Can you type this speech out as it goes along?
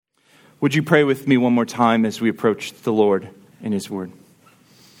Would you pray with me one more time as we approach the Lord in His Word?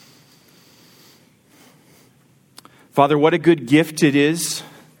 Father, what a good gift it is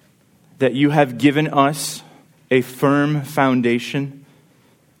that you have given us a firm foundation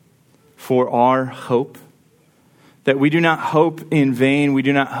for our hope. That we do not hope in vain. We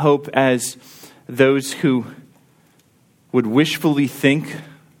do not hope as those who would wishfully think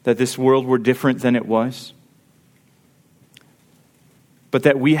that this world were different than it was. But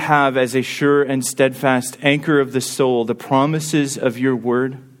that we have as a sure and steadfast anchor of the soul the promises of your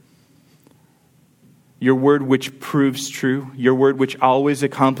word which proves true, your word which always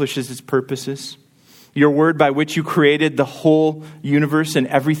accomplishes its purposes, your word by which you created the whole universe and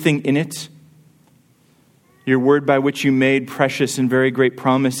everything in it, your word by which you made precious and very great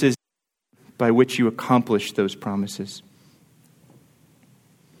promises, by which you accomplished those promises.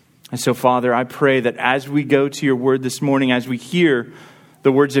 And so, Father, I pray that as we go to your word this morning, as we hear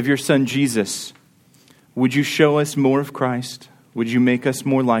the words of your Son, Jesus, would you show us more of Christ? Would you make us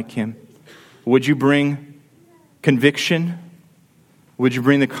more like him? Would you bring conviction? Would you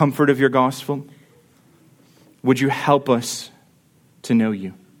bring the comfort of your gospel? Would you help us to know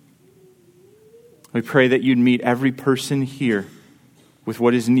you? We pray that you'd meet every person here with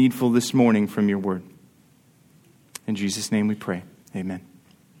what is needful this morning from your word. In Jesus' name we pray. Amen.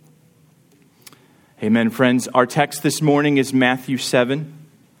 Amen, friends. Our text this morning is Matthew 7.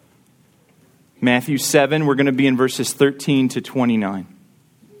 Matthew 7, we're going to be in verses 13 to 29.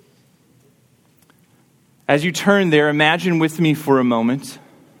 As you turn there, imagine with me for a moment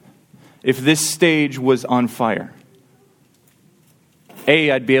if this stage was on fire.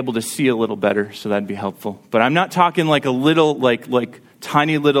 I'd be able to see a little better, so that'd be helpful. But I'm not talking like a little, like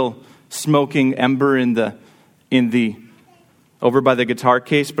tiny little smoking ember in the over by the guitar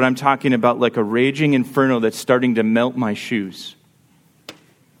case, but I'm talking about like a raging inferno that's starting to melt my shoes.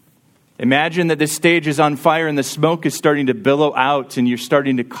 Imagine that this stage is on fire and the smoke is starting to billow out and you're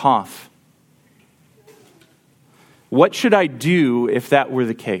starting to cough. What should I do if that were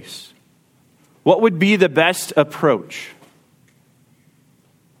the case? What would be the best approach?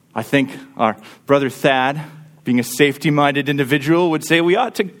 I think our brother Thad, being a safety-minded individual, would say we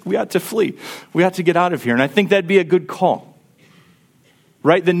ought to flee. We ought to get out of here. And I think that'd be a good call.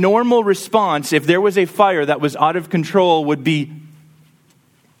 Right? The normal response, if there was a fire that was out of control, would be,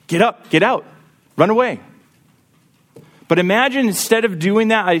 get up, get out, run away. But imagine instead of doing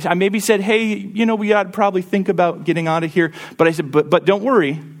that, I maybe said, hey, we ought to probably think about getting out of here. But I said, but don't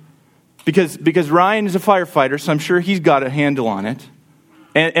worry, because Ryan is a firefighter, so I'm sure he's got a handle on it.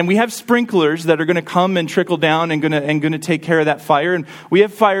 And we have sprinklers that are going to come and trickle down and going to take care of that fire. And we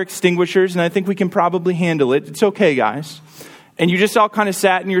have fire extinguishers, and I think we can probably handle it. It's okay, guys. And you just all kind of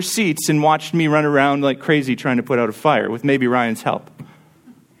sat in your seats and watched me run around like crazy trying to put out a fire with maybe Ryan's help.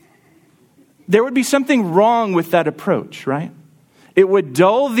 There would be something wrong with that approach, right? It would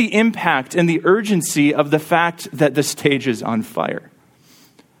dull the impact and the urgency of the fact that the stage is on fire.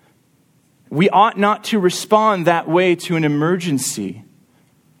 We ought not to respond that way to an emergency.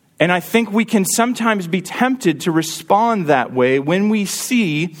 And I think we can sometimes be tempted to respond that way when we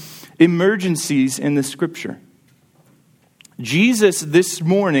see emergencies in the Scripture. Jesus this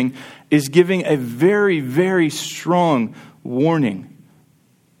morning is giving a very, very strong warning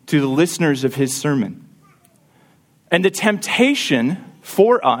to the listeners of his sermon. And the temptation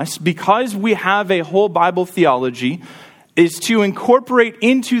for us, because we have a whole Bible theology, is to incorporate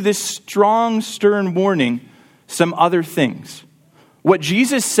into this strong, stern warning some other things. What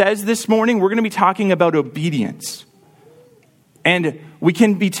Jesus says this morning, we're going to be talking about obedience. And we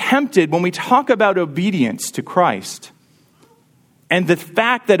can be tempted when we talk about obedience to Christ and the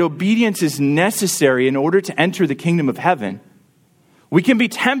fact that obedience is necessary in order to enter the kingdom of heaven, we can be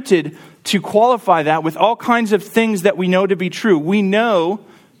tempted to qualify that with all kinds of things that we know to be true. We know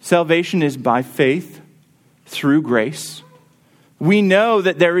salvation is by faith through grace. We know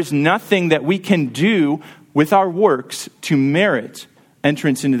that there is nothing that we can do with our works to merit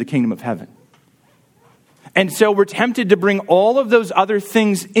entrance into the kingdom of heaven. And so we're tempted to bring all of those other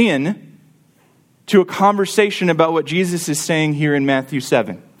things in to a conversation about what Jesus is saying here in Matthew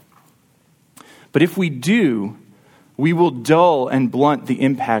 7. But if we do, we will dull and blunt the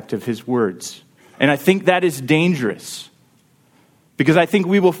impact of his words. And I think that is dangerous, because I think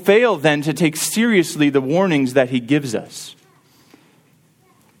we will fail then to take seriously the warnings that he gives us.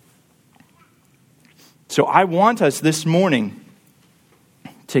 So I want us this morning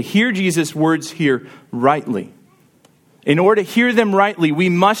to hear Jesus' words here rightly. In order to hear them rightly, we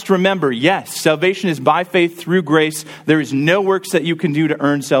must remember, yes, salvation is by faith through grace. There is no works that you can do to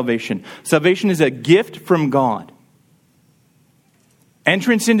earn salvation. Salvation is a gift from God.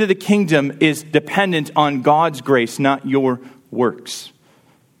 Entrance into the kingdom is dependent on God's grace, not your works.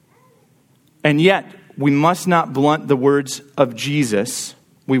 And yet, we must not blunt the words of Jesus.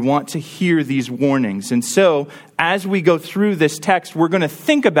 We want to hear these warnings. And so, as we go through this text, we're going to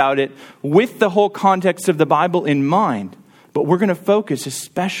think about it with the whole context of the Bible in mind. But we're going to focus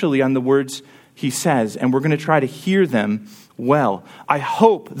especially on the words he says, and we're going to try to hear them well. I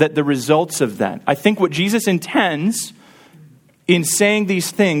hope that the results of that, I think what Jesus intends in saying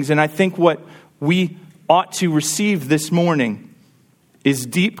these things, and I think what we ought to receive this morning, is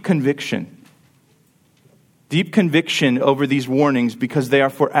deep conviction. Deep conviction over these warnings because they are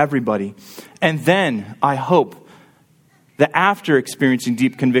for everybody. And then I hope that after experiencing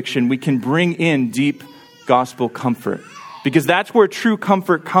deep conviction, we can bring in deep gospel comfort. Because that's where true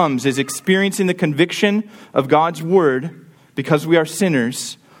comfort comes, is experiencing the conviction of God's word because we are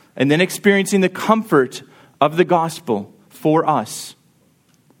sinners, and then experiencing the comfort of the gospel for us.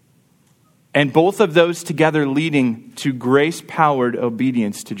 And both of those together leading to grace-powered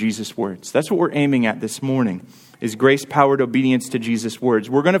obedience to Jesus' words. That's what we're aiming at this morning, is grace-powered obedience to Jesus' words.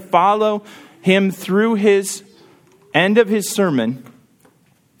 We're going to follow him through his end of his sermon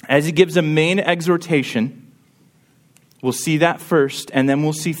as he gives a main exhortation. We'll see that first, and then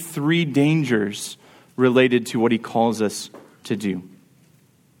we'll see 3 dangers related to what he calls us to do.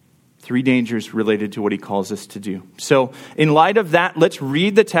 3 dangers related to what he calls us to do. So, in light of that, let's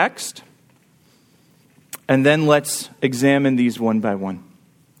read the text, and then let's examine these one by one.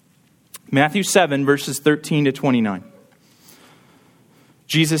 Matthew 7, verses 13 to 29.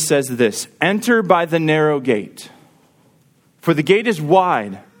 Jesus says this, "Enter by the narrow gate, for the gate is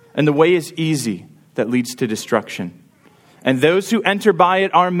wide, and the way is easy that leads to destruction. And those who enter by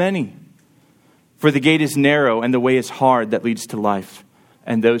it are many. For the gate is narrow, and the way is hard that leads to life,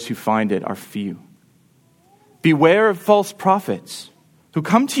 and those who find it are few. Beware of false prophets, who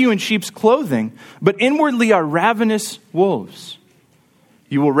come to you in sheep's clothing, but inwardly are ravenous wolves.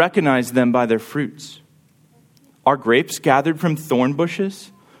 You will recognize them by their fruits. Are grapes gathered from thorn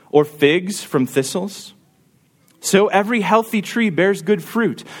bushes, or figs from thistles? So every healthy tree bears good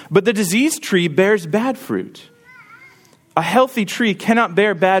fruit, but the diseased tree bears bad fruit. A healthy tree cannot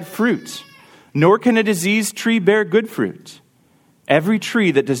bear bad fruit, nor can a diseased tree bear good fruit. Every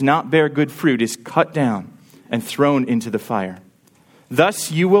tree that does not bear good fruit is cut down and thrown into the fire.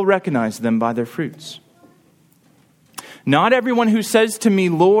 Thus you will recognize them by their fruits. Not everyone who says to me,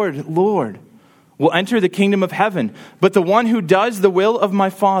 'Lord, Lord,' will enter the kingdom of heaven, but the one who does the will of my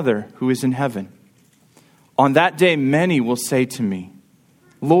Father who is in heaven. On that day many will say to me,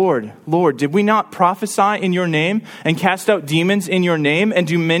 'Lord, Lord, did we not prophesy in your name and cast out demons in your name and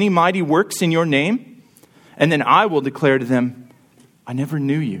do many mighty works in your name?' And then I will declare to them, 'I never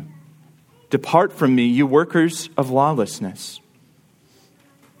knew you. Depart from me, you workers of lawlessness.'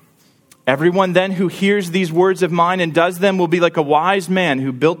 Everyone then who hears these words of mine and does them will be like a wise man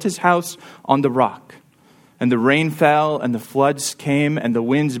who built his house on the rock. And the rain fell, and the floods came, and the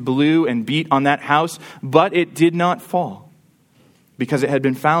winds blew and beat on that house, but it did not fall, because it had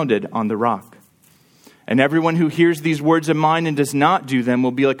been founded on the rock. And everyone who hears these words of mine and does not do them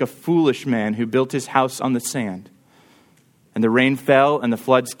will be like a foolish man who built his house on the sand. And the rain fell, and the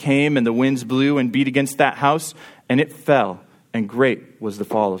floods came, and the winds blew and beat against that house, and it fell, and great was the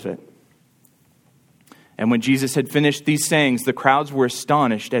fall of it. And when Jesus had finished these sayings, the crowds were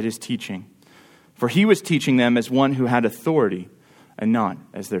astonished at his teaching, for he was teaching them as one who had authority, and not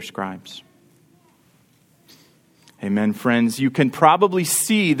as their scribes." Amen, friends. You can probably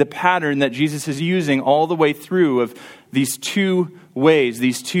see the pattern that Jesus is using all the way through of these 2 ways,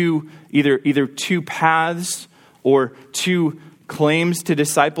 these 2, either 2 paths or 2 claims to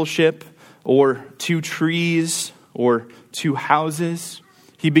discipleship or 2 trees or 2 houses.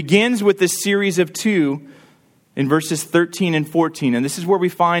 He begins with this series of 2 in verses 13 and 14, and this is where we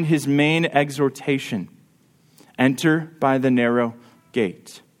find his main exhortation. Enter by the narrow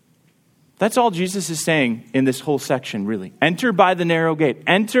gate. That's all Jesus is saying in this whole section, really. Enter by the narrow gate.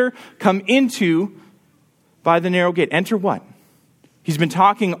 Enter, come into by the narrow gate. Enter what? He's been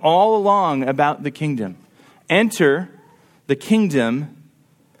talking all along about the kingdom. Enter the kingdom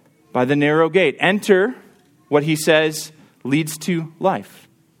by the narrow gate. Enter, what he says, leads to life.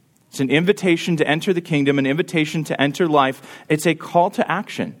 It's an invitation to enter the kingdom, an invitation to enter life. It's a call to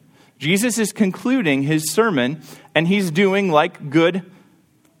action. Jesus is concluding his sermon, and he's doing like good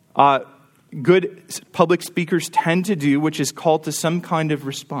public speakers tend to do, which is call to some kind of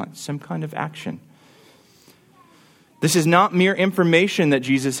response, some kind of action. This is not mere information that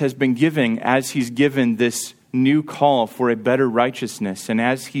Jesus has been giving as he's given this new call for a better righteousness, and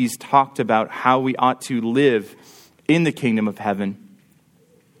as he's talked about how we ought to live in the kingdom of heaven.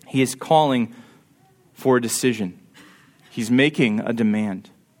 He is calling for a decision. He's making a demand.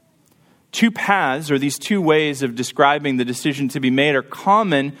 Two paths, or these two ways of describing the decision to be made, are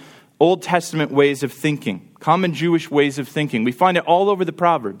common Old Testament ways of thinking, common Jewish ways of thinking. We find it all over the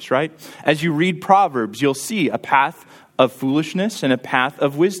Proverbs, right? As you read Proverbs, you'll see a path of foolishness and a path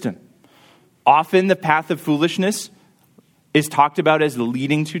of wisdom. Often the path of foolishness is talked about as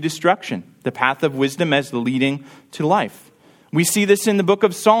leading to destruction, the path of wisdom as leading to life. We see this in the book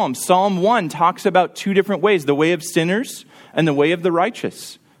of Psalms. Psalm 1 talks about two different ways, the way of sinners and the way of the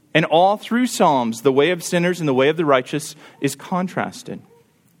righteous. And all through Psalms, the way of sinners and the way of the righteous is contrasted.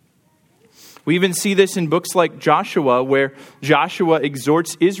 We even see this in books like Joshua, where Joshua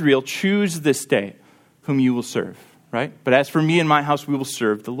exhorts Israel, choose this day whom you will serve, right? But as for me and my house, we will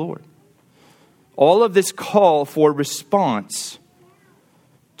serve the Lord. All of this call for response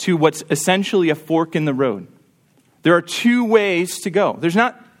to what's essentially a fork in the road. There are two ways to go. There's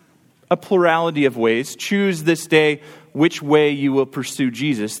not a plurality of ways. Choose this day which way you will pursue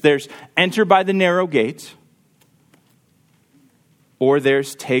Jesus. There's enter by the narrow gate, or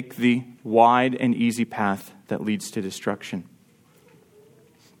there's take the wide and easy path that leads to destruction.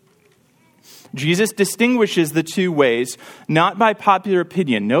 Jesus distinguishes the two ways, not by popular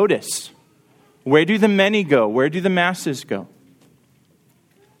opinion. Notice, where do the many go? Where do the masses go?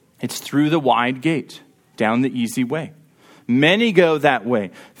 It's through the wide gate, down the easy way. Many go that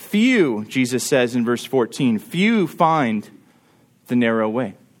way. Few, Jesus says in verse 14, few find the narrow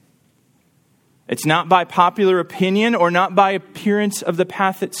way. It's not by popular opinion or not by appearance of the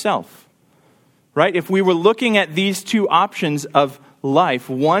path itself. Right? If we were looking at these two options of life,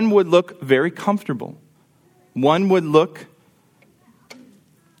 one would look very comfortable. One would look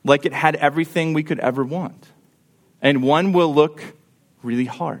like it had everything we could ever want. And one will look really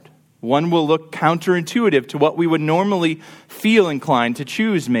hard. One will look counterintuitive to what we would normally feel inclined to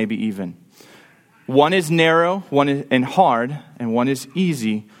choose, maybe even. One is narrow, one is and hard, and one is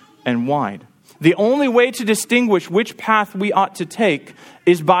easy and wide. The only way to distinguish which path we ought to take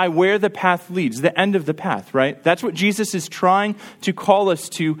is by where the path leads, the end of the path, right? That's what Jesus is trying to call us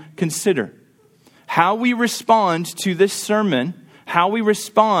to consider. How we respond to this sermon, how we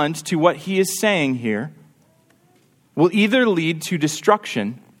respond to what he is saying here, will either lead to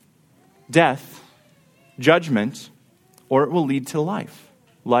destruction, death, judgment, or it will lead to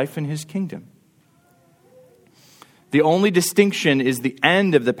life in his kingdom. The only distinction is the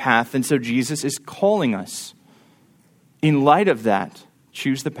end of the path, and so Jesus is calling us, in light of that,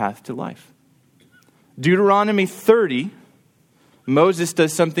 choose the path to life. Deuteronomy 30, Moses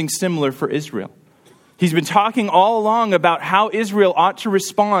does something similar for Israel. He's been talking all along about how Israel ought to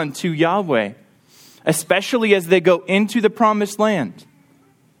respond to Yahweh, especially as they go into the promised land.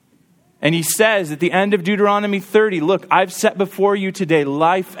 And he says at the end of Deuteronomy 30, look, I've set before you today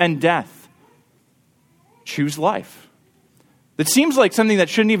life and death. Choose life. That seems like something that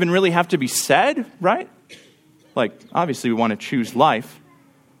shouldn't even really have to be said, right? Like, obviously we want to choose life.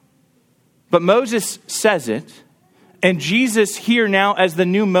 But Moses says it, and Jesus here now as the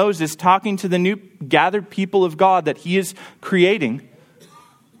new Moses talking to the new gathered people of God that he is creating,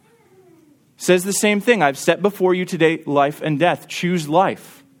 says the same thing. I've set before you today life and death. Choose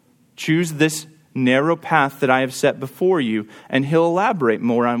life. Choose this narrow path that I have set before you. And he'll elaborate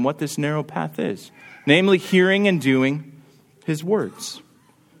more on what this narrow path is. Namely, hearing and doing his words.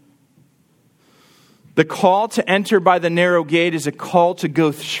 The call to enter by the narrow gate is a call to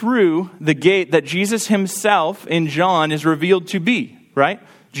go through the gate that Jesus himself in John is revealed to be, right?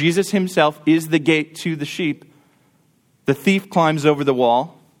 Jesus himself is the gate to the sheep. The thief climbs over the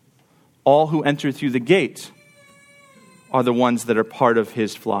wall. All who enter through the gate are the ones that are part of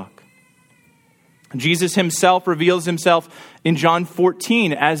his flock. Jesus himself reveals himself in John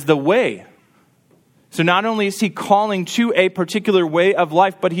 14 as the way. So not only is he calling to a particular way of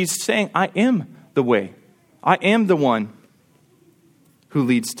life, but he's saying, I am the way. I am the one who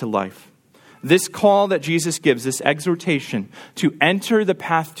leads to life. This call that Jesus gives, this exhortation to enter the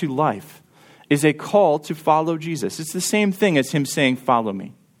path to life, is a call to follow Jesus. It's the same thing as him saying, follow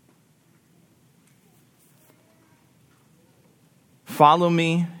me. Follow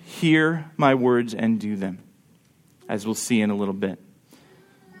me, hear my words, and do them, as we'll see in a little bit.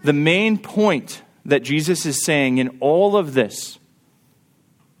 The main point that Jesus is saying in all of this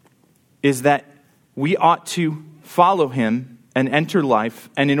is that we ought to follow him and enter life.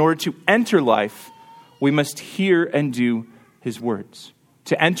 And in order to enter life, we must hear and do his words.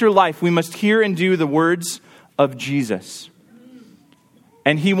 To enter life, we must hear and do the words of Jesus.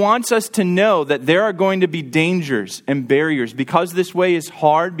 And he wants us to know that there are going to be dangers and barriers because this way is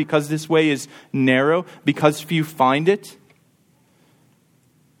hard, because this way is narrow, because few find it.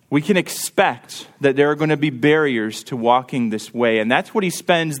 we can expect that there are going to be barriers to walking this way. And that's what he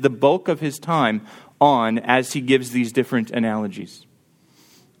spends the bulk of his time on as he gives these different analogies.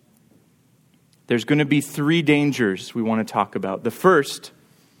 There's going to be three dangers we want to talk about. The first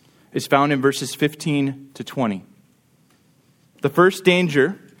is found in verses 15 to 20. The first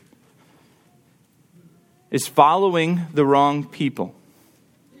danger is following the wrong people.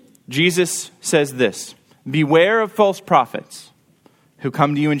 Jesus says this, "Beware of false prophets who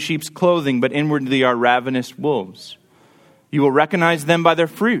come to you in sheep's clothing, but inwardly are ravenous wolves. You will recognize them by their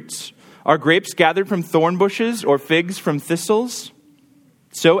fruits. Are grapes gathered from thorn bushes or figs from thistles?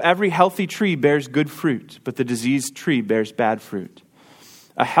 So every healthy tree bears good fruit, but the diseased tree bears bad fruit.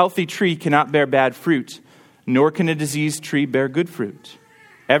 A healthy tree cannot bear bad fruit, nor can a diseased tree bear good fruit.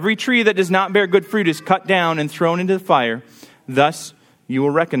 Every tree that does not bear good fruit is cut down and thrown into the fire. Thus you will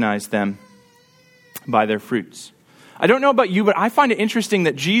recognize them by their fruits." I don't know about you, but I find it interesting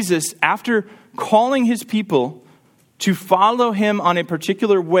that Jesus, after calling his people to follow him on a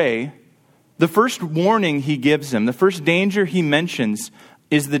particular way, the first warning he gives them, the first danger he mentions,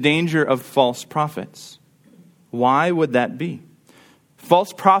 is the danger of false prophets. Why would that be?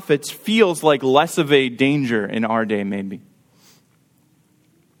 False prophets feels like less of a danger in our day, maybe.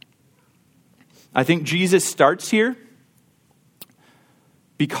 I think Jesus starts here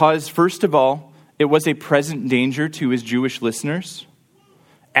because, first of all, it was a present danger to his Jewish listeners.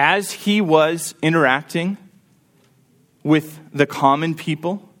 As he was interacting with the common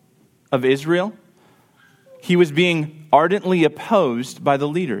people of Israel, he was being ardently opposed by the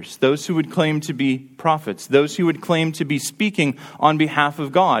leaders, those who would claim to be prophets, those who would claim to be speaking on behalf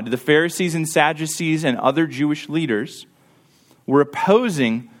of God. The Pharisees and Sadducees and other Jewish leaders were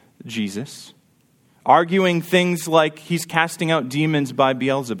opposing Jesus, arguing things like he's casting out demons by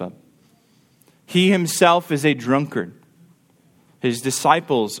Beelzebub. He himself is a drunkard. His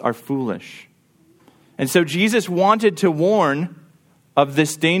disciples are foolish. And so Jesus wanted to warn of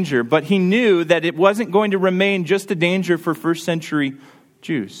this danger, but he knew that it wasn't going to remain just a danger for first century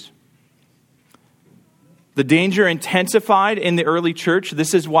Jews. The danger intensified in the early church.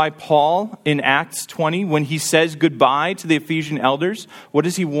 This is why Paul, in Acts 20, when he says goodbye to the Ephesian elders, what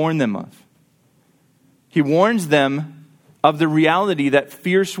does he warn them of? He warns them of the reality that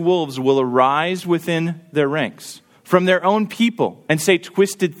fierce wolves will arise within their ranks from their own people and say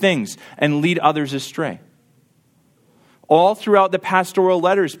twisted things and lead others astray. All throughout the pastoral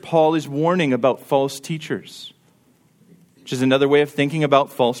letters, Paul is warning about false teachers, which is another way of thinking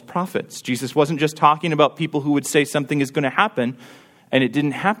about false prophets. Jesus wasn't just talking about people who would say something is going to happen and it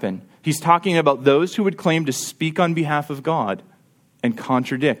didn't happen. He's talking about those who would claim to speak on behalf of God and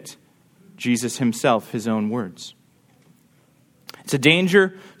contradict Jesus himself, his own words. It's a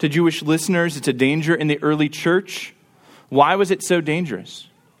danger to Jewish listeners. It's a danger in the early church. Why was it so dangerous?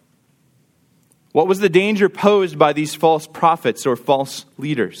 What was the danger posed by these false prophets or false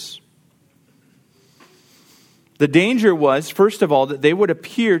leaders? The danger was, first of all, that they would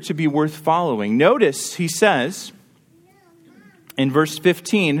appear to be worth following. Notice he says in verse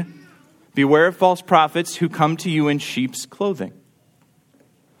 15, "Beware of false prophets who come to you in sheep's clothing."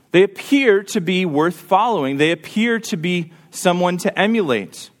 They appear to be worth following. They appear to be someone to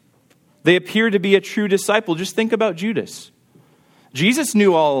emulate. They appear to be a true disciple. Just think about Judas. Jesus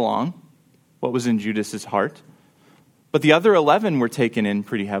knew all along what was in Judas's heart, but the other 11 were taken in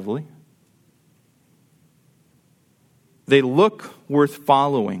pretty heavily. They look worth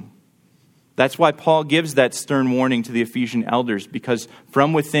following. That's why Paul gives that stern warning to the Ephesian elders, because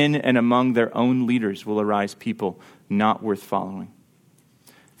from within and among their own leaders will arise people not worth following.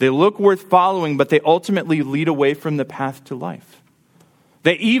 They look worth following, but they ultimately lead away from the path to life.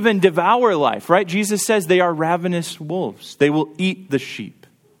 They even devour life, right? Jesus says they are ravenous wolves. They will eat the sheep.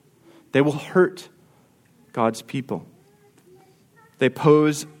 They will hurt God's people. They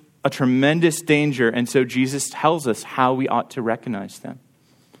pose a tremendous danger, and so Jesus tells us how we ought to recognize them.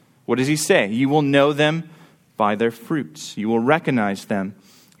 What does he say? You will know them by their fruits. You will recognize them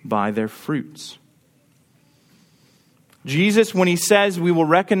by their fruits. Jesus, when he says we will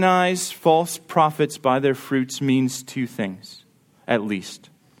recognize false prophets by their fruits, means two things, at least.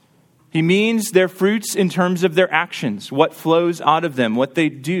 He means their fruits in terms of their actions, what flows out of them, what they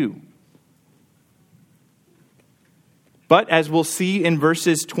do. But as we'll see in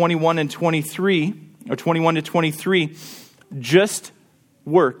verses 21 and 23, or 21 to 23, just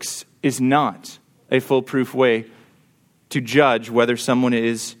works is not a foolproof way to judge whether someone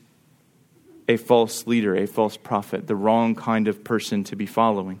is a false leader, a false prophet, the wrong kind of person to be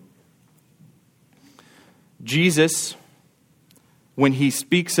following. Jesus, when he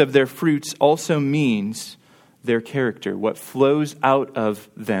speaks of their fruits, also means their character, what flows out of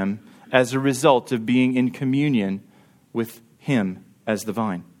them as a result of being in communion with Him as the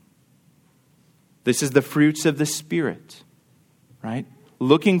vine. This is the fruits of the Spirit, right?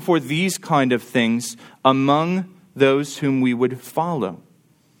 Looking for these kind of things among those whom we would follow.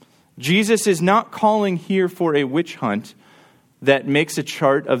 Jesus is not calling here for a witch hunt that makes a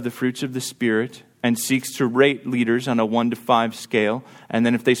chart of the fruits of the Spirit and seeks to rate leaders on a 1 to 5 scale, and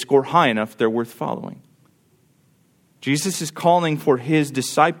then if they score high enough, they're worth following. Jesus is calling for His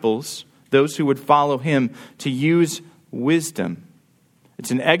disciples, those who would follow Him, to use wisdom.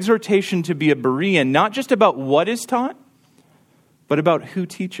 It's an exhortation to be a Berean, not just about what is taught, but about who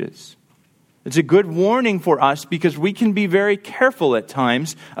teaches. It's a good warning for us because we can be very careful at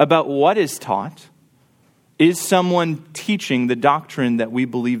times about what is taught. Is someone teaching the doctrine that we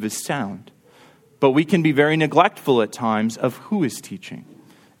believe is sound? But we can be very neglectful at times of who is teaching.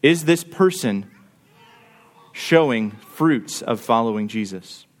 Is this person showing fruits of following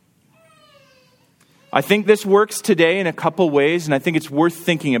Jesus? I think this works today in a couple ways, and I think it's worth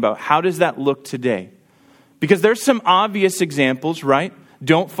thinking about. How does that look today? Because there's some obvious examples, right?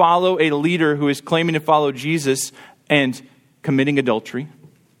 Don't follow a leader who is claiming to follow Jesus and committing adultery,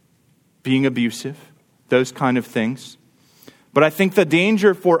 being abusive, those kind of things. But I think the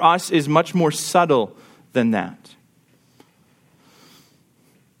danger for us is much more subtle than that.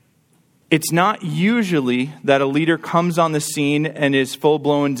 It's not usually that a leader comes on the scene and is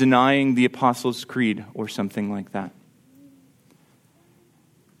full-blown denying the Apostles' Creed or something like that.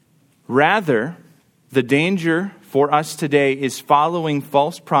 Rather, the danger for us today is following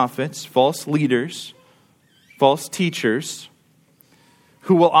false prophets, false leaders, false teachers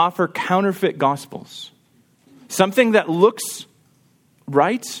who will offer counterfeit gospels. Something that looks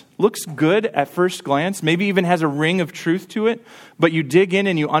right, looks good at first glance, maybe even has a ring of truth to it, but you dig in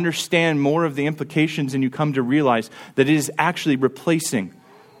and you understand more of the implications and you come to realize that it is actually replacing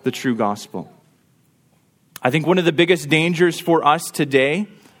the true gospel. I think one of the biggest dangers for us today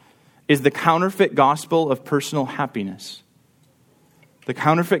is the counterfeit gospel of personal happiness. The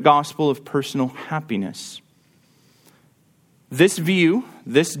counterfeit gospel of personal happiness. This view,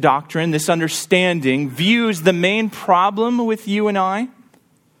 this doctrine, this understanding views the main problem with you and I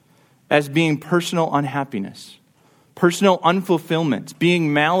as being personal unhappiness, personal unfulfillment,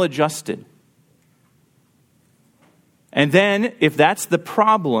 being maladjusted. And then, if that's the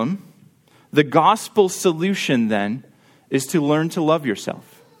problem, the gospel solution then is to learn to love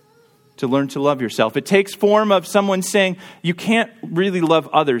yourself. To learn to love yourself. It takes form of someone saying, you can't really love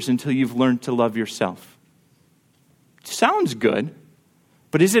others until you've learned to love yourself. Sounds good,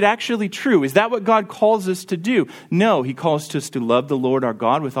 but is it actually true? Is that what God calls us to do? No, He calls us to love the Lord our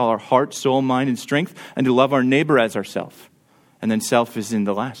God with all our heart, soul, mind, and strength, and to love our neighbor as ourselves. And then self is in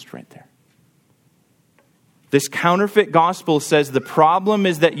the last right there. This counterfeit gospel says the problem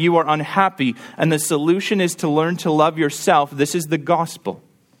is that you are unhappy, and the solution is to learn to love yourself. This is the gospel.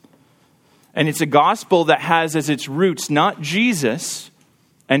 And it's a gospel that has as its roots not Jesus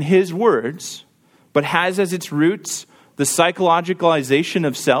and His words, but has as its roots the psychologicalization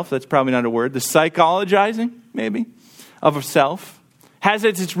of self. That's probably not a word. The psychologizing, maybe, of self. Has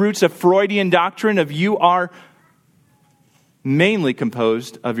as its roots a Freudian doctrine of you are mainly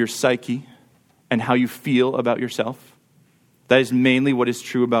composed of your psyche and how you feel about yourself. That is mainly what is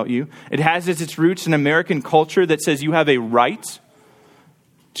true about you. It has as its roots an American culture that says you have a right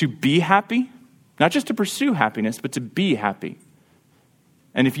to be happy, not just to pursue happiness, but to be happy.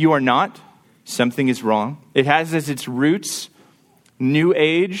 And if you are not, something is wrong. It has as its roots New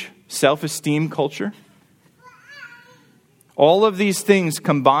Age self-esteem culture. All of these things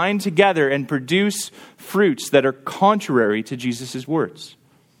combine together and produce fruits that are contrary to Jesus' words.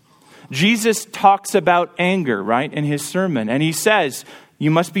 Jesus talks about anger, right, in His sermon. And He says,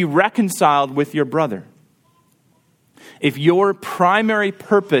 you must be reconciled with your brother. If your primary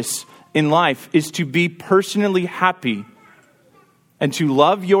purpose in life is to be personally happy and to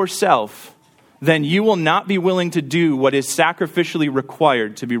love yourself, then you will not be willing to do what is sacrificially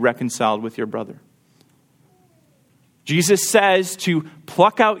required to be reconciled with your brother. Jesus says to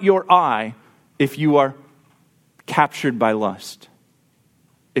pluck out your eye if you are captured by lust.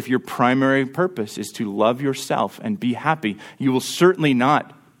 If your primary purpose is to love yourself and be happy, you will certainly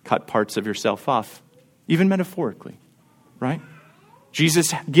not cut parts of yourself off, even metaphorically, right?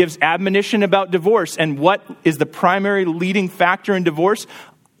 Jesus gives admonition about divorce, and what is the primary leading factor in divorce?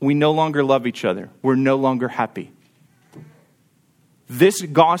 We no longer love each other. We're no longer happy. This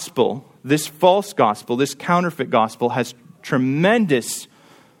gospel, this false gospel, this counterfeit gospel has tremendously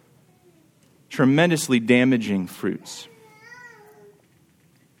damaging fruits.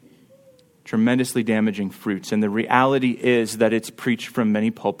 tremendously damaging fruits. And the reality is that it's preached from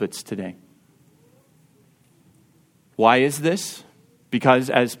many pulpits today. Why is this? Because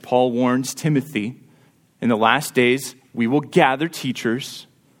as Paul warns Timothy, in the last days, we will gather teachers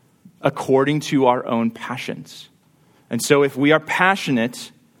according to our own passions. And so if we are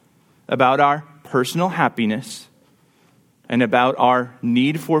passionate about our personal happiness and about our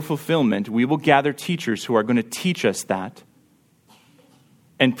need for fulfillment, we will gather teachers who are going to teach us that.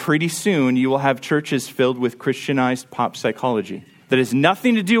 And pretty soon you will have churches filled with Christianized pop psychology that has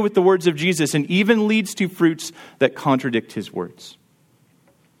nothing to do with the words of Jesus and even leads to fruits that contradict his words.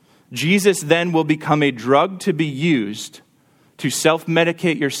 Jesus then will become a drug to be used to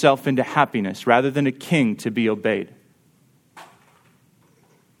self-medicate yourself into happiness rather than a king to be obeyed.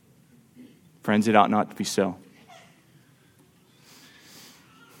 Friends, it ought not to be so.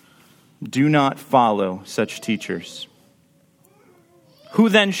 Do not follow such teachers. Who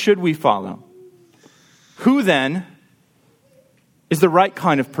then should we follow? Who then is the right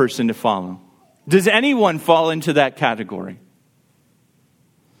kind of person to follow? Does anyone fall into that category?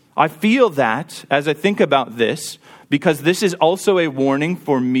 I feel that as I think about this, because this is also a warning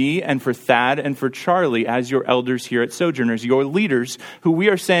for me and for Thad and for Charlie as your elders here at Sojourners, your leaders, who we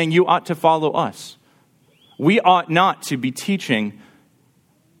are saying you ought to follow us. We ought not to be teaching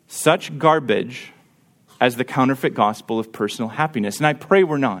such garbage as the counterfeit gospel of personal happiness. And I pray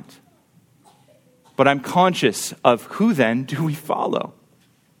we're not. But I'm conscious of who then do we follow?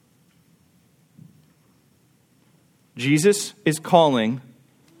 Jesus is calling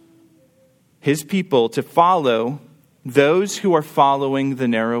his people to follow those who are following the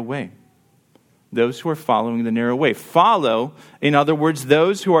narrow way. Those who are following the narrow way. Follow, in other words,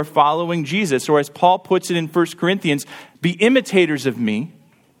 those who are following Jesus, or as Paul puts it in 1 Corinthians, be imitators of me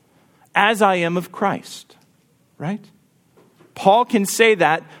as I am of Christ. Right? Paul can say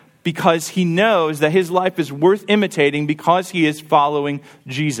that because he knows that his life is worth imitating because he is following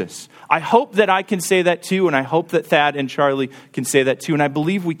Jesus. I hope that I can say that too, and I hope that Thad and Charlie can say that too, and I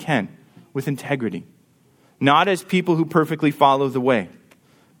believe we can with integrity. Not as people who perfectly follow the way,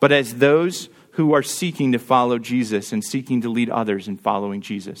 but as those who are seeking to follow Jesus and seeking to lead others in following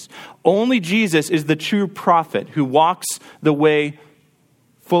Jesus. Only Jesus is the true prophet who walks the way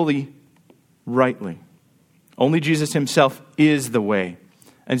fully rightly. Only Jesus himself is the way.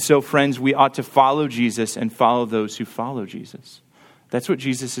 And so, friends, we ought to follow Jesus and follow those who follow Jesus. That's what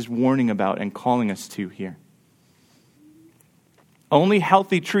Jesus is warning about and calling us to here. Only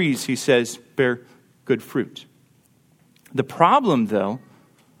healthy trees, he says, bear good fruit. The problem, though,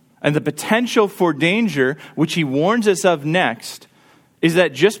 and the potential for danger, which he warns us of next, is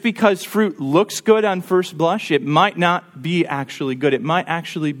that just because fruit looks good on first blush, it might not be actually good. It might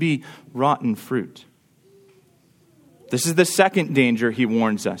actually be rotten fruit. This is the second danger he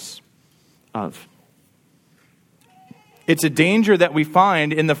warns us of. It's a danger that we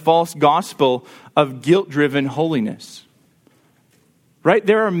find in the false gospel of guilt-driven holiness. Right?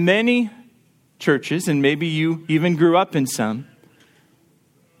 There are many churches, and maybe you even grew up in some,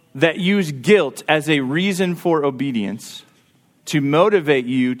 that use guilt as a reason for obedience to motivate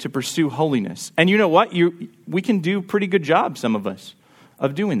you to pursue holiness. And you know what? We can do a pretty good job, some of us,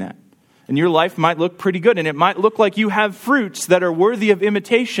 of doing that. And your life might look pretty good, and it might look like you have fruits that are worthy of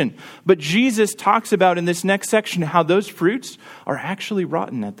imitation. But Jesus talks about in this next section how those fruits are actually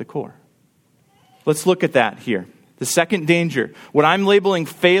rotten at the core. Let's look at that here. The second danger, what I'm labeling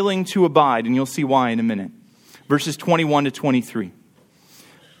failing to abide, and you'll see why in a minute. Verses 21 to 23.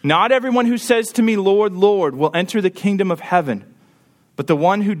 Not everyone who says to me, Lord, Lord, will enter the kingdom of heaven, but the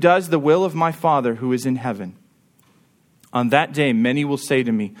one who does the will of my Father who is in heaven. On that day, many will say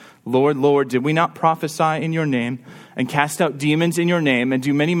to me, Lord, Lord, did we not prophesy in your name and cast out demons in your name and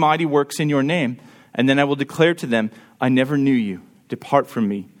do many mighty works in your name? And then I will declare to them, I never knew you. Depart from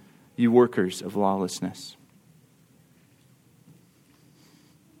me, you workers of lawlessness.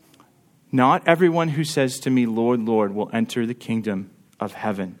 Not everyone who says to me, Lord, Lord, will enter the kingdom of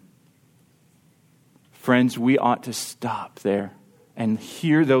heaven. Friends, we ought to stop there and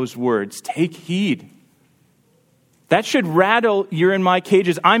hear those words. Take heed. That should rattle your and my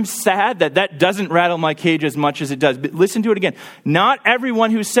cages. I'm sad that doesn't rattle my cage as much as it does. But listen to it again. Not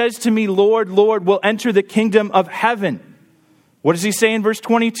everyone who says to me, Lord, Lord, will enter the kingdom of heaven. What does he say in verse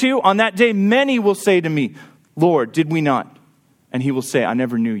 22? On that day, many will say to me, Lord, did we not? And he will say, I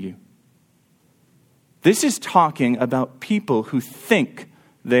never knew you. This is talking about people who think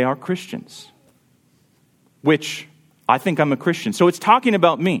they are Christians, which I think I'm a Christian. So it's talking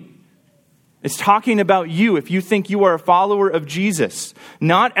about me. It's talking about you if you think you are a follower of Jesus.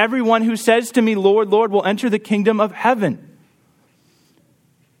 Not everyone who says to me, Lord, Lord, will enter the kingdom of heaven.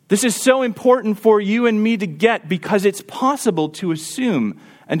 This is so important for you and me to get because it's possible to assume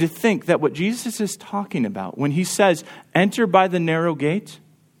and to think that what Jesus is talking about when he says, enter by the narrow gate,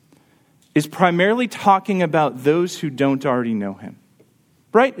 is primarily talking about those who don't already know him.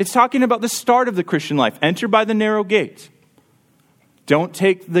 Right? It's talking about the start of the Christian life. Enter by the narrow gate. Don't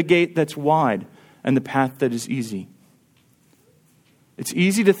take the gate that's wide and the path that is easy. It's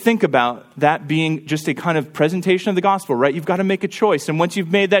easy to think about that being just a kind of presentation of the gospel, right? You've got to make a choice. And once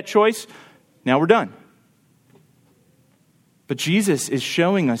you've made that choice, now we're done. But Jesus is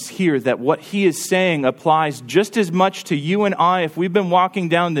showing us here that what he is saying applies just as much to you and I if we've been walking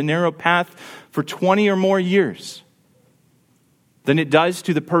down the narrow path for 20 or more years than it does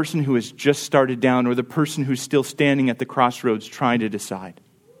to the person who has just started down or the person who's still standing at the crossroads trying to decide.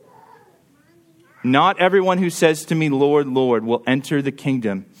 Not everyone who says to me, Lord, Lord, will enter the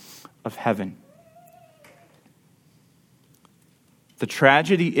kingdom of heaven. The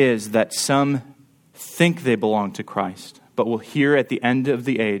tragedy is that some think they belong to Christ, but will hear at the end of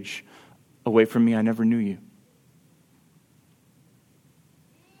the age, away from me, I never knew you.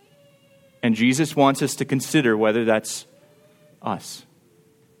 And Jesus wants us to consider whether that's us.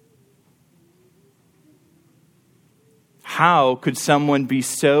 How could someone be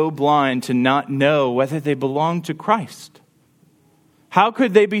so blind to not know whether they belong to Christ? How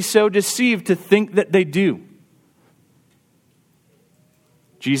could they be so deceived to think that they do?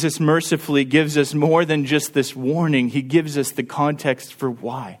 Jesus mercifully gives us more than just this warning. He gives us the context for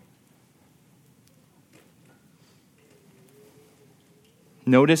why.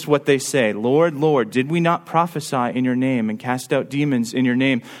 Notice what they say. Lord, Lord, did we not prophesy in your name and cast out demons in your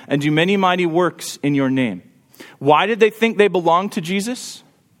name and do many mighty works in your name? Why did they think they belonged to Jesus?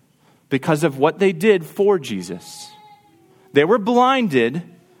 Because of what they did for Jesus. They were blinded,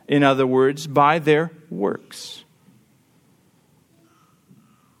 in other words, by their works.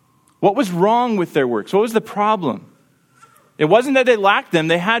 What was wrong with their works? What was the problem? It wasn't that they lacked them.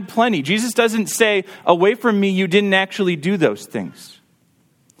 They had plenty. Jesus doesn't say, away from me, you didn't actually do those things.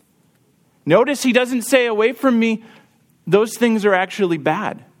 Notice he doesn't say, away from me, those things are actually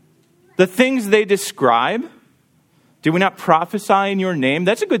bad. The things they describe, did we not prophesy in your name?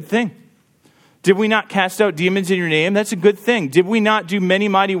 That's a good thing. Did we not cast out demons in your name? That's a good thing. Did we not do many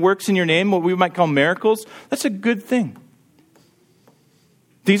mighty works in your name, what we might call miracles? That's a good thing.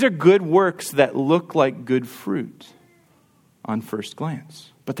 These are good works that look like good fruit on first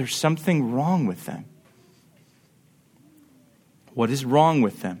glance. But there's something wrong with them. What is wrong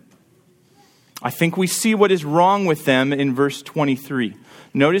with them? I think we see what is wrong with them in verse 23.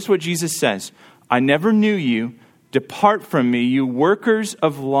 Notice what Jesus says. I never knew you. Depart from me, you workers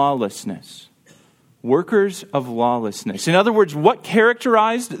of lawlessness. Workers of lawlessness. In other words, what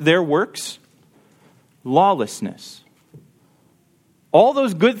characterized their works? Lawlessness. All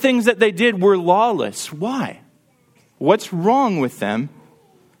those good things that they did were lawless. Why? What's wrong with them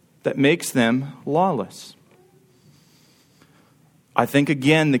that makes them lawless? I think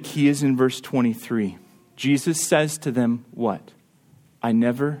again the key is in verse 23. Jesus says to them what? I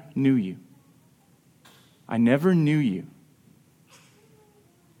never knew you. I never knew you.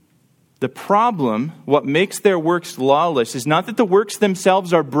 The problem, what makes their works lawless, is not that the works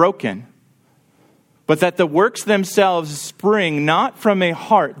themselves are broken, but that the works themselves spring not from a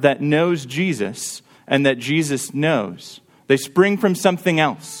heart that knows Jesus and that Jesus knows. They spring from something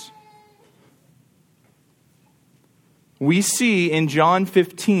else. We see in John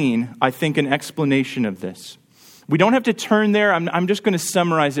 15, I think, an explanation of this. We don't have to turn there. I'm just going to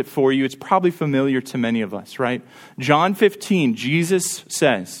summarize it for you. It's probably familiar to many of us, right? John 15, Jesus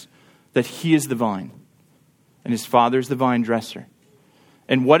says that he is the vine and his Father is the vine dresser.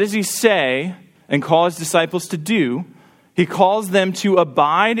 And what does he say and call his disciples to do? He calls them to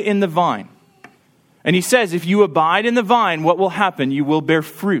abide in the vine. And he says, if you abide in the vine, what will happen? You will bear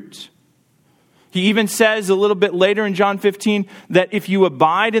fruit. He even says a little bit later in John 15 that if you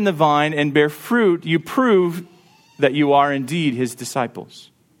abide in the vine and bear fruit, you prove that you are indeed his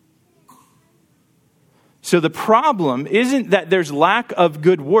disciples. So the problem isn't that there's lack of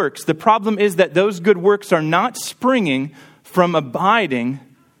good works. The problem is that those good works are not springing from abiding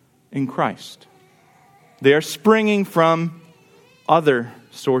in Christ. They are springing from other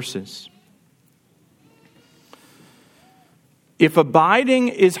sources. If abiding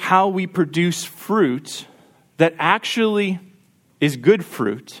is how we produce fruit that actually is good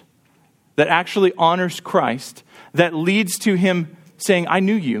fruit, that actually honors Christ, that leads to him saying, I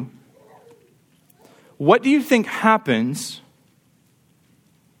knew you, what do you think happens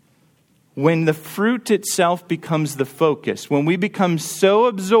when the fruit itself becomes the focus? When we become so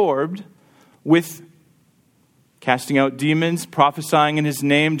absorbed with casting out demons, prophesying in his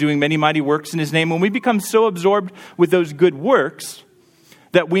name, doing many mighty works in his name. When we become so absorbed with those good works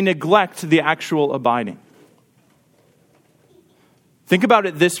that we neglect the actual abiding. Think about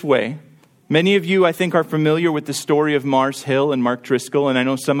it this way. Many of you, I think, are familiar with the story of Mars Hill and Mark Driscoll, and I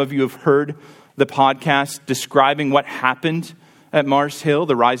know some of you have heard the podcast describing what happened at Mars Hill,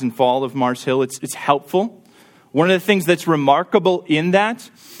 the rise and fall of Mars Hill. It's helpful. One of the things that's remarkable in that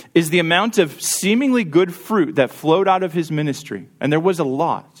is the amount of seemingly good fruit that flowed out of his ministry. And there was a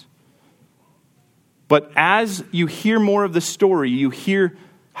lot. But as you hear more of the story, you hear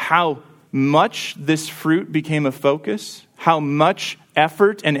how much this fruit became a focus, how much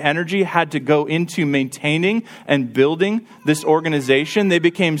effort and energy had to go into maintaining and building this organization. They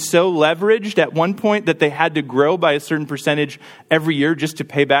became so leveraged at one point that they had to grow by a certain percentage every year just to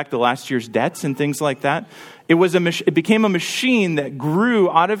pay back the last year's debts and things like that. It became a machine that grew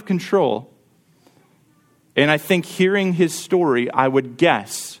out of control. And I think hearing his story, I would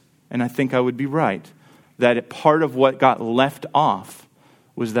guess, and I think I would be right, that part of what got left off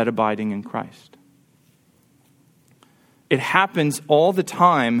was that abiding in Christ. It happens all the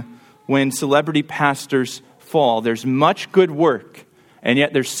time when celebrity pastors fall. There's much good work, and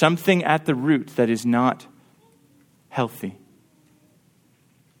yet there's something at the root that is not healthy.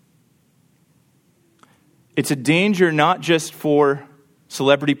 It's a danger not just for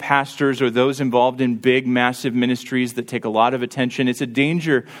celebrity pastors or those involved in big, massive ministries that take a lot of attention. It's a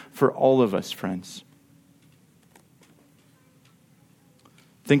danger for all of us, friends.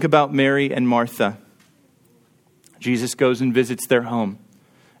 Think about Mary and Martha. Jesus goes and visits their home.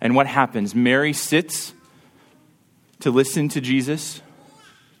 And what happens? Mary sits to listen to Jesus,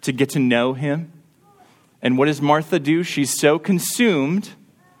 to get to know him. And what does Martha do? She's so consumed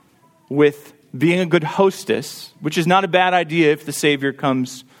with being a good hostess, which is not a bad idea if the Savior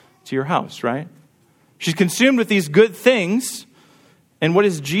comes to your house, right? She's consumed with these good things. And what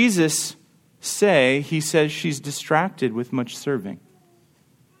does Jesus say? He says she's distracted with much serving.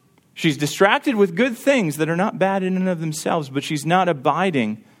 She's distracted with good things that are not bad in and of themselves, but she's not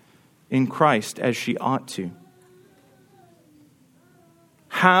abiding in Christ as she ought to.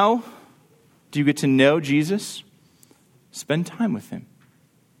 How do you get to know Jesus? Spend time with him.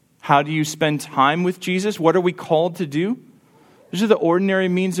 How do you spend time with Jesus? What are we called to do? These are the ordinary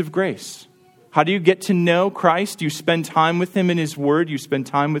means of grace. How do you get to know Christ? You spend time with him in his word. You spend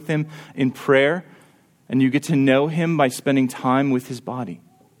time with him in prayer. And you get to know him by spending time with his body.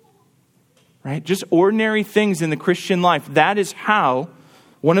 Right? Just ordinary things in the Christian life. That is how,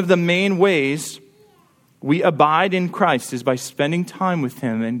 one of the main ways we abide in Christ is by spending time with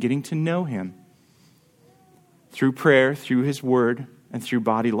him and getting to know him. Through prayer, through his word, and through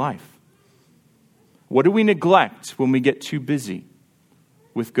body life. What do we neglect when we get too busy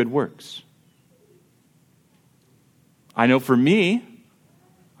with good works? I know for me,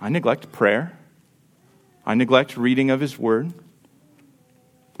 I neglect prayer. I neglect reading of his word.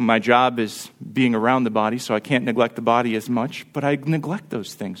 My job is being around the body, so I can't neglect the body as much, but I neglect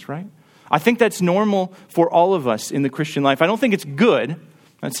those things, right? I think that's normal for all of us in the Christian life. I don't think it's good. I'm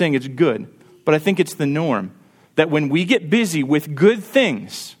not saying it's good, but I think it's the norm. That when we get busy with good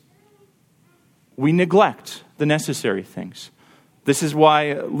things, we neglect the necessary things. This is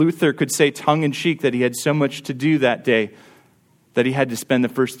why Luther could say tongue-in-cheek that he had so much to do that day that he had to spend the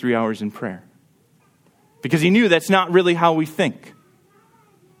first 3 hours in prayer. Because he knew that's not really how we think.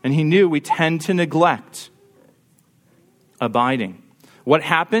 And he knew we tend to neglect abiding. What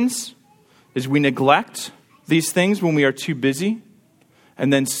happens is we neglect these things when we are too busy,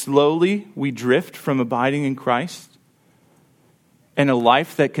 and then slowly we drift from abiding in Christ. And a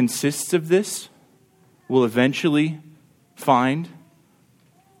life that consists of this will eventually find,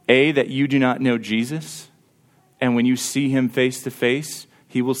 A, that you do not know Jesus, and when you see him face to face,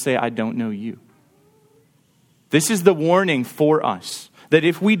 he will say, I don't know you. This is the warning for us. That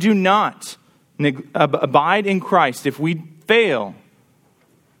if we do not abide in Christ, if we fail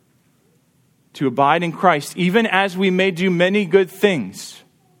to abide in Christ, even as we may do many good things,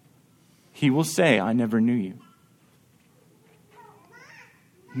 he will say, I never knew you.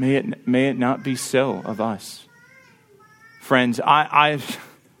 May it not be so of us. Friends, I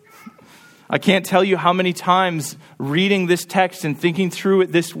can't tell you how many times reading this text and thinking through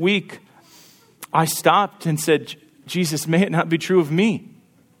it this week, I stopped and said, Jesus, may it not be true of me.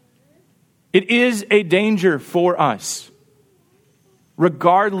 It is a danger for us,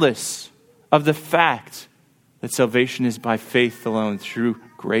 regardless of the fact that salvation is by faith alone, through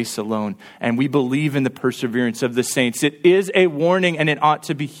grace alone, and we believe in the perseverance of the saints. It is a warning, and it ought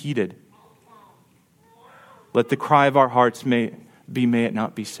to be heeded. Let the cry of our hearts may it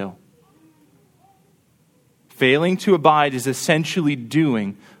not be so. Failing to abide is essentially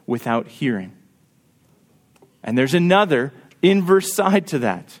doing without hearing. And there's another inverse side to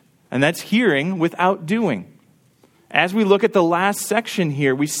that, and that's hearing without doing. As we look at the last section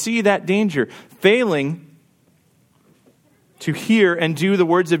here, we see that danger. Failing to hear and do the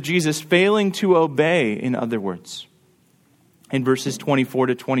words of Jesus, failing to obey, in other words. In verses 24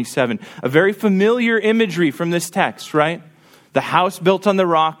 to 27. A very familiar imagery from this text, right? The house built on the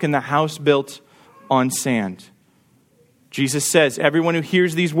rock and the house built on sand. Jesus says, everyone who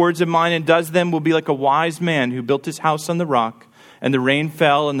hears these words of mine and does them will be like a wise man who built his house on the rock, and the rain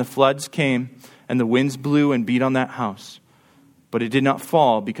fell and the floods came and the winds blew and beat on that house. But it did not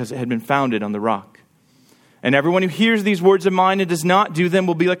fall because it had been founded on the rock. And everyone who hears these words of mine and does not do them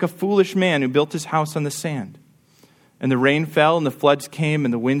will be like a foolish man who built his house on the sand. And the rain fell and the floods came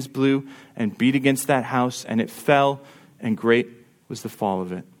and the winds blew and beat against that house, and it fell, and great was the fall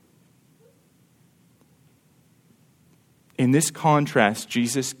of it. In this contrast,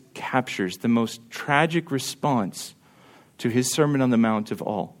 Jesus captures the most tragic response to his Sermon on the Mount of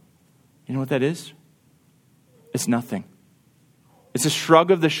all. You know what that is? It's nothing. It's a shrug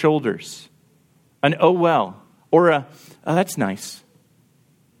of the shoulders, an oh well, or a oh, that's nice.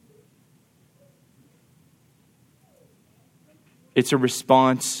 It's a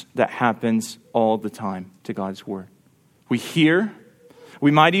response that happens all the time to God's word. We hear,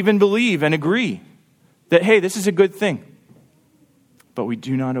 we might even believe and agree that, hey, this is a good thing. But we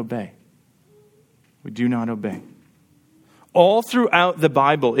do not obey. We do not obey. All throughout the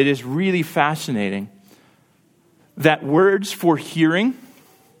Bible, it is really fascinating that words for hearing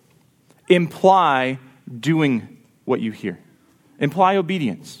imply doing what you hear. Imply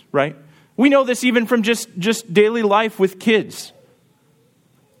obedience, right? We know this even from just daily life with kids.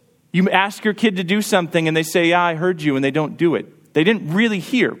 You ask your kid to do something and they say, yeah, I heard you, and they don't do it. They didn't really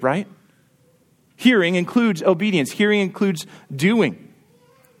hear, right? Hearing includes obedience. Hearing includes doing.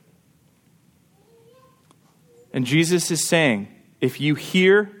 And Jesus is saying, if you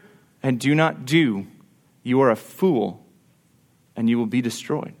hear and do not do, you are a fool and you will be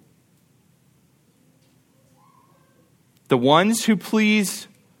destroyed. The ones who please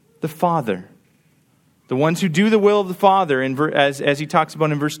the Father, the ones who do the will of the Father, as he talks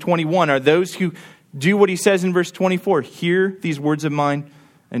about in verse 21, are those who do what he says in verse 24. Hear these words of mine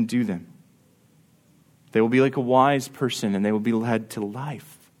and do them. They will be like a wise person and they will be led to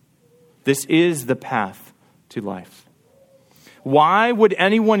life. This is the path to life. Why would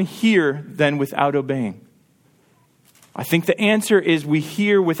anyone hear then without obeying? I think the answer is we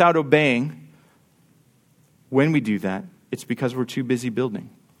hear without obeying. When we do that, it's because we're too busy building.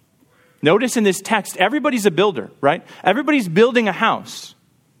 Notice in this text, everybody's a builder, right? Everybody's building a house.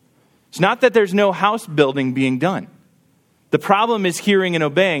 It's not that there's no house building being done. The problem is hearing and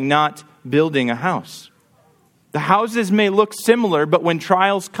obeying, not building a house. The houses may look similar, but when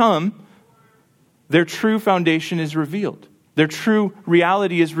trials come, their true foundation is revealed. Their true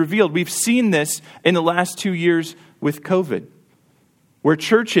reality is revealed. We've seen this in the last 2 years with COVID, where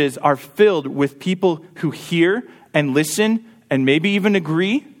churches are filled with people who hear and listen and maybe even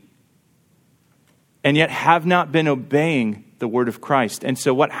agree, and yet have not been obeying the word of Christ. And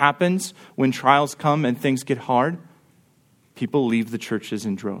so what happens when trials come and things get hard? People leave the churches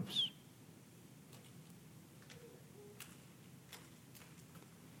in droves.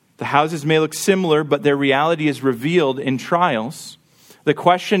 The houses may look similar, but their reality is revealed in trials. The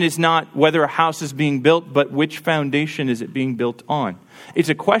question is not whether a house is being built, but which foundation is it being built on. It's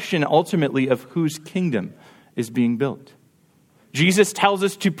a question ultimately of whose kingdom is being built. Jesus tells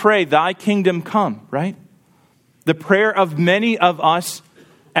us to pray, thy kingdom come, right? The prayer of many of us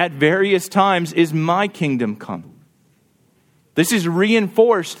at various times is my kingdom come. This is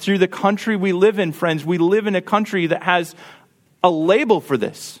reinforced through the country we live in, friends. We live in a country that has a label for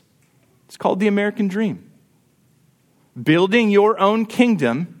this. It's called the American dream. Building your own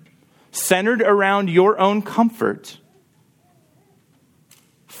kingdom centered around your own comfort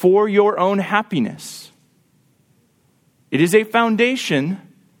for your own happiness. It is a foundation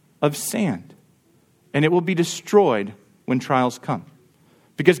of sand, and it will be destroyed when trials come.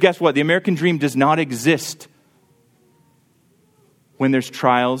 Because guess what? The American dream does not exist when there's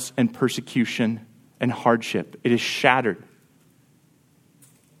trials and persecution and hardship. It is shattered.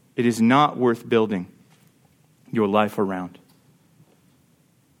 It is not worth building your life around.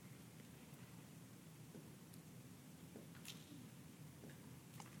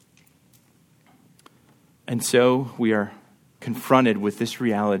 And so we are confronted with this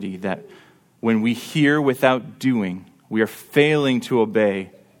reality that when we hear without doing, we are failing to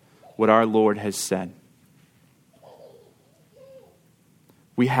obey what our Lord has said.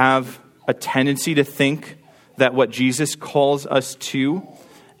 We have a tendency to think that what Jesus calls us to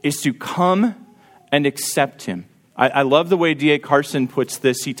is to come and accept him. I love the way D.A. Carson puts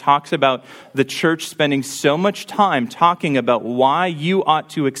this. He talks about the church spending so much time talking about why you ought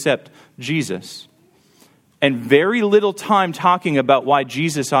to accept Jesus, and very little time talking about why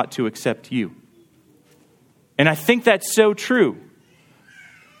Jesus ought to accept you. And I think that's so true.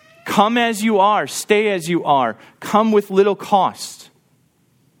 Come as you are, stay as you are, come with little cost.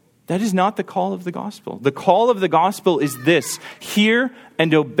 That is not the call of the gospel. The call of the gospel is this: hear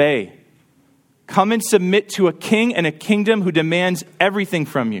and obey. Come and submit to a king and a kingdom who demands everything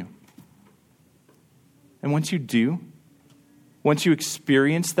from you. And once you do, once you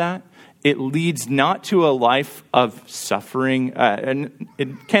experience that, it leads not to a life of suffering, and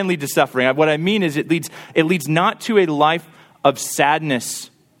it can lead to suffering. What I mean is it leads not to a life of sadness.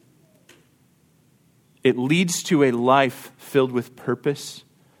 It leads to a life filled with purpose.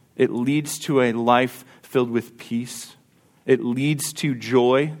 It leads to a life filled with peace. It leads to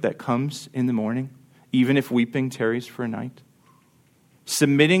joy that comes in the morning, even if weeping tarries for a night.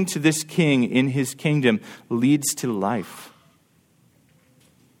 Submitting to this king in his kingdom leads to life.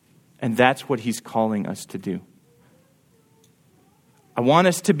 And that's what he's calling us to do. I want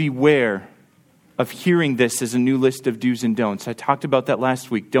us to beware of hearing this as a new list of do's and don'ts. I talked about that last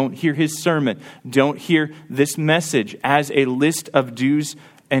week. Don't hear his sermon. Don't hear this message as a list of do's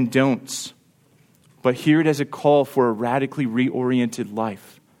and don'ts. But hear it as a call for a radically reoriented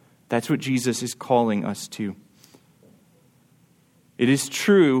life. That's what Jesus is calling us to. It is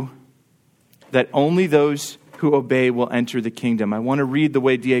true that only those who obey will enter the kingdom. I want to read the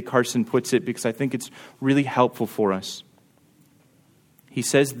way D.A. Carson puts it because I think it's really helpful for us. He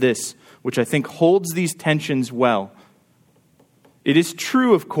says this, which I think holds these tensions well. It is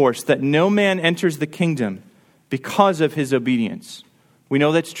true, of course, that no man enters the kingdom because of his obedience. We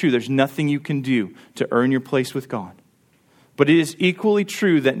know that's true. There's nothing you can do to earn your place with God. But it is equally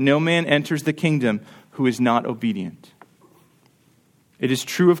true that no man enters the kingdom who is not obedient. It is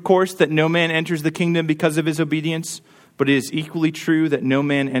true, of course, that no man enters the kingdom because of his obedience, but it is equally true that no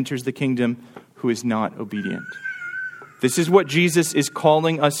man enters the kingdom who is not obedient. This is what Jesus is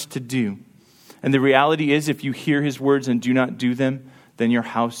calling us to do. And the reality is, if you hear his words and do not do them, then your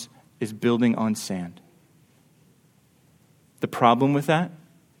house is building on sand. The problem with that?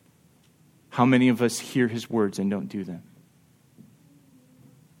 How many of us hear his words and don't do them?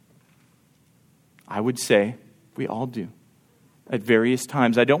 I would say we all do at various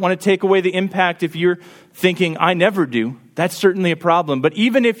times. I don't want to take away the impact if you're thinking, I never do. That's certainly a problem. But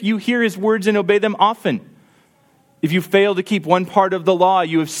even if you hear his words and obey them often, if you fail to keep one part of the law,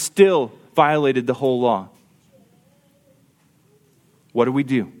 you have still violated the whole law. What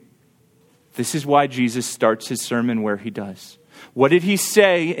do? This is why Jesus starts his sermon where he does. What did he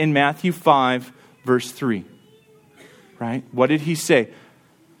say in Matthew 5, verse 3? Right? What did he say?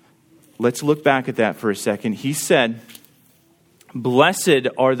 Let's look back at that for a second. He said, "Blessed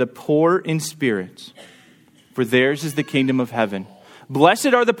are the poor in spirit, for theirs is the kingdom of heaven." Blessed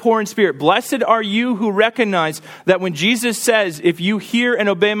are the poor in spirit. Blessed are you who recognize that when Jesus says, if you hear and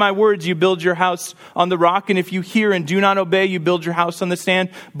obey my words, you build your house on the rock. And if you hear and do not obey, you build your house on the sand.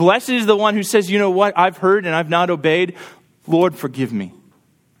 Blessed is the one who says, you know what? I've heard and I've not obeyed. Lord, forgive me.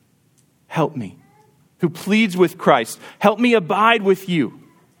 Help me. Who pleads with Christ. Help me abide with you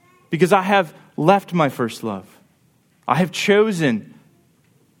because I have left my first love. I have chosen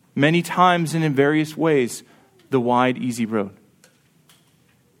many times and in various ways the wide, easy road.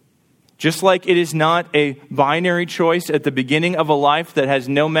 Just like it is not a binary choice at the beginning of a life that has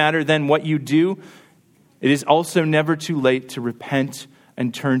no matter then what you do, it is also never too late to repent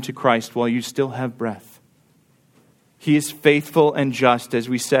and turn to Christ while you still have breath. He is faithful and just, as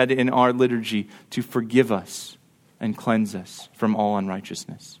we said in our liturgy, to forgive us and cleanse us from all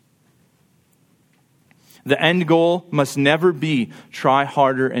unrighteousness. The end goal must never be try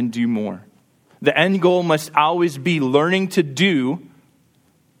harder and do more. The end goal must always be learning to do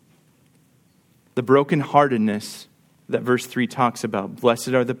the brokenheartedness that verse 3 talks about.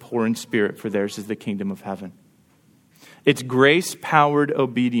 Blessed are the poor in spirit, for theirs is the kingdom of heaven. It's grace-powered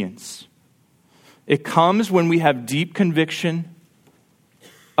obedience. It comes when we have deep conviction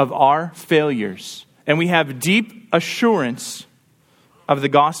of our failures, and we have deep assurance of the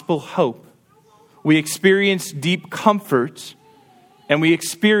gospel hope. We experience deep comfort, and we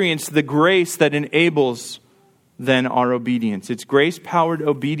experience the grace that enables then our obedience. It's grace-powered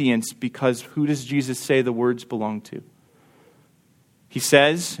obedience because who does Jesus say the words belong to? He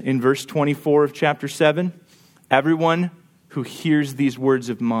says in verse 24 of chapter 7, everyone who hears these words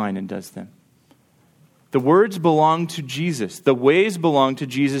of mine and does them. The words belong to Jesus. The ways belong to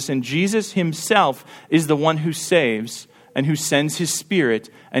Jesus. And Jesus himself is the one who saves and who sends his Spirit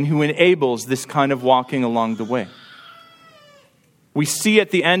and who enables this kind of walking along the way. We see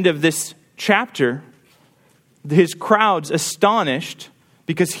at the end of this chapter his crowds astonished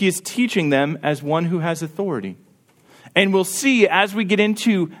because he is teaching them as one who has authority. And we'll see as we get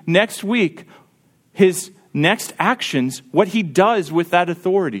into next week his next actions, what he does with that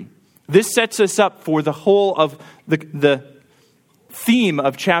authority. This sets us up for the whole of the theme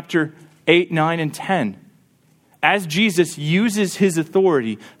of chapter 8, 9, and 10. As Jesus uses his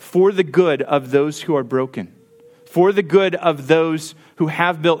authority for the good of those who are broken, for the good of those who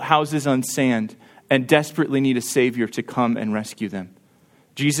have built houses on sand and desperately need a Savior to come and rescue them.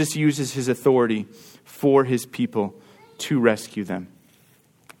 Jesus uses his authority for his people to rescue them.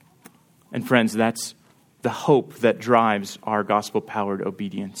 And friends, that's the hope that drives our gospel-powered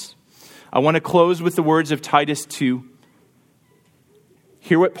obedience. I want to close with the words of Titus 2.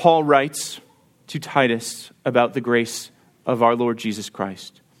 Hear what Paul writes to Titus about the grace of our Lord Jesus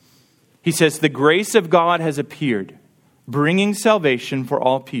Christ. He says, "The grace of God has appeared, bringing salvation for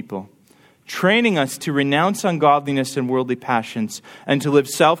all people, training us to renounce ungodliness and worldly passions, and to live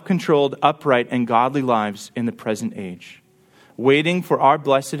self-controlled, upright, and godly lives in the present age, waiting for our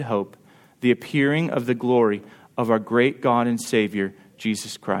blessed hope, the appearing of the glory of our great God and Savior,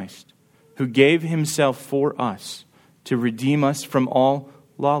 Jesus Christ, who gave himself for us to redeem us from all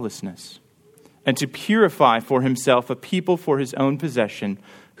lawlessness, and to purify for himself a people for his own possession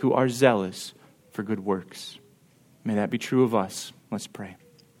who are zealous for good works." May that be true of us. Let's pray.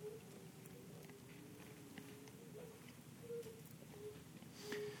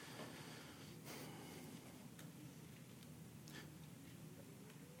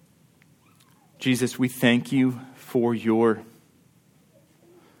 Jesus, we thank you for your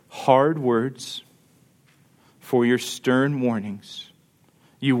hard words, for your stern warnings.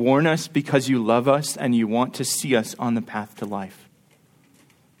 You warn us because you love us and you want to see us on the path to life.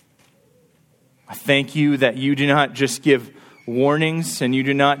 I thank you that you do not just give warnings and you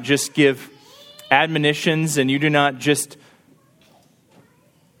do not just give admonitions and you do not just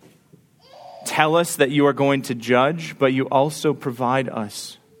tell us that you are going to judge, but you also provide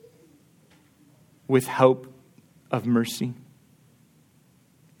us with hope of mercy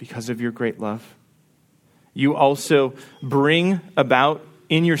because of your great love. You also bring about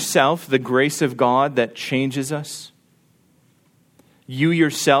in yourself the grace of God that changes us. You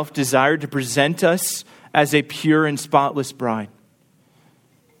yourself desire to present us as a pure and spotless bride.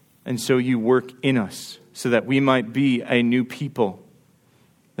 And so you work in us so that we might be a new people,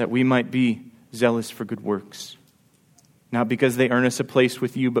 that we might be zealous for good works. Not because they earn us a place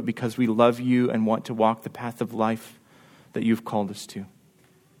with you, but because we love you and want to walk the path of life that you've called us to.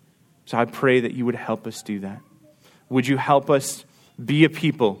 So I pray that you would help us do that. Would you help us be a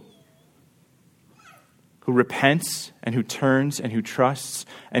people who repents and who turns and who trusts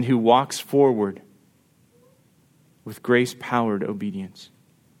and who walks forward with grace-powered obedience.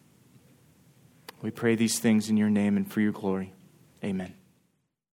 We pray these things in your name and for your glory. Amen.